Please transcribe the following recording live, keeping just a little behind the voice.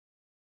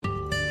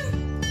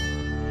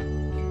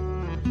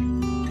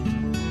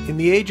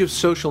the age of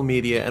social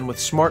media and with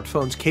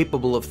smartphones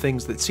capable of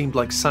things that seemed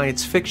like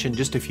science fiction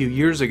just a few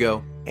years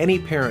ago, any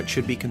parent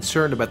should be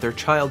concerned about their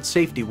child's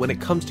safety when it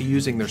comes to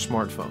using their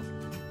smartphone.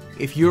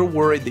 If you're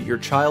worried that your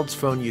child's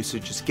phone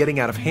usage is getting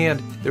out of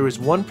hand, there is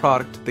one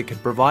product that can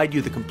provide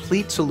you the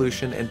complete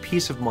solution and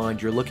peace of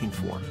mind you're looking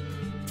for.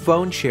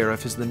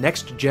 PhoneSheriff is the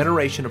next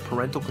generation of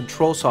parental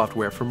control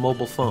software for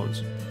mobile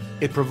phones.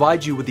 It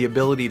provides you with the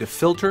ability to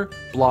filter,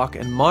 block,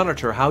 and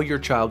monitor how your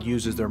child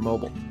uses their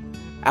mobile.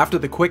 After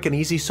the quick and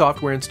easy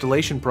software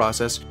installation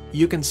process,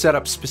 you can set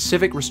up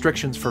specific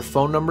restrictions for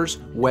phone numbers,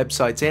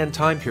 websites, and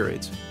time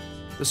periods.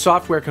 The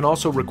software can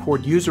also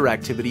record user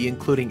activity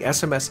including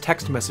SMS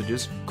text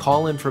messages,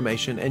 call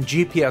information, and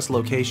GPS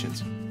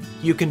locations.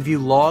 You can view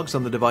logs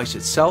on the device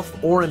itself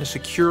or in a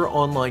secure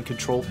online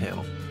control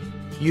panel.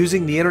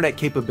 Using the internet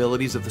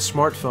capabilities of the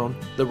smartphone,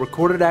 the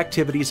recorded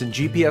activities and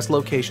GPS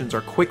locations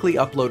are quickly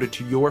uploaded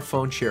to your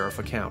PhoneSheriff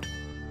account.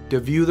 To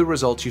view the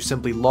results, you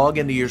simply log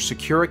into your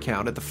secure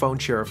account at the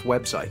PhoneSheriff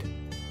website.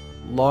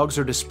 Logs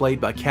are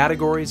displayed by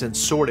categories and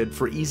sorted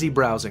for easy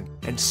browsing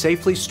and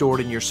safely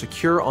stored in your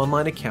secure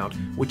online account,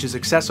 which is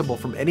accessible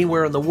from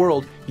anywhere in the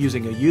world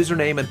using a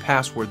username and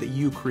password that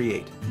you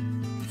create.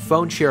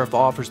 PhoneSheriff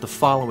offers the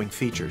following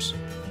features: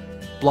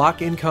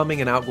 block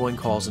incoming and outgoing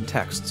calls and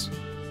texts,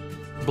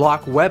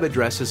 block web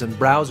addresses and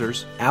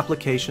browsers,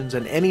 applications,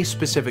 and any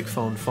specific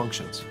phone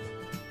functions,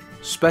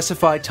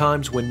 specify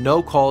times when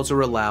no calls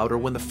are allowed or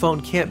when the phone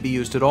can't be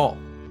used at all,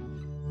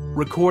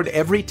 record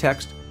every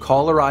text,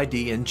 caller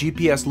ID, and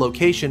GPS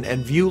location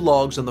and view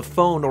logs on the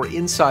phone or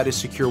inside a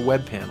secure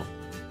web panel.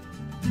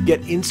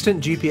 Get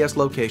instant GPS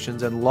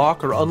locations and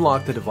lock or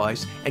unlock the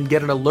device and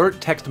get an alert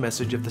text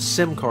message if the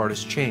SIM card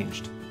is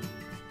changed.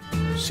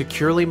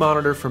 Securely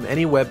monitor from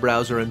any web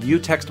browser and view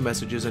text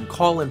messages and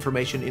call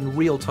information in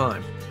real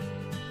time.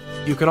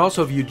 You can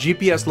also view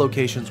GPS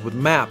locations with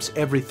maps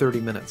every 30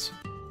 minutes.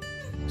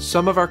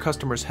 Some of our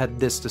customers had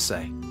this to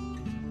say: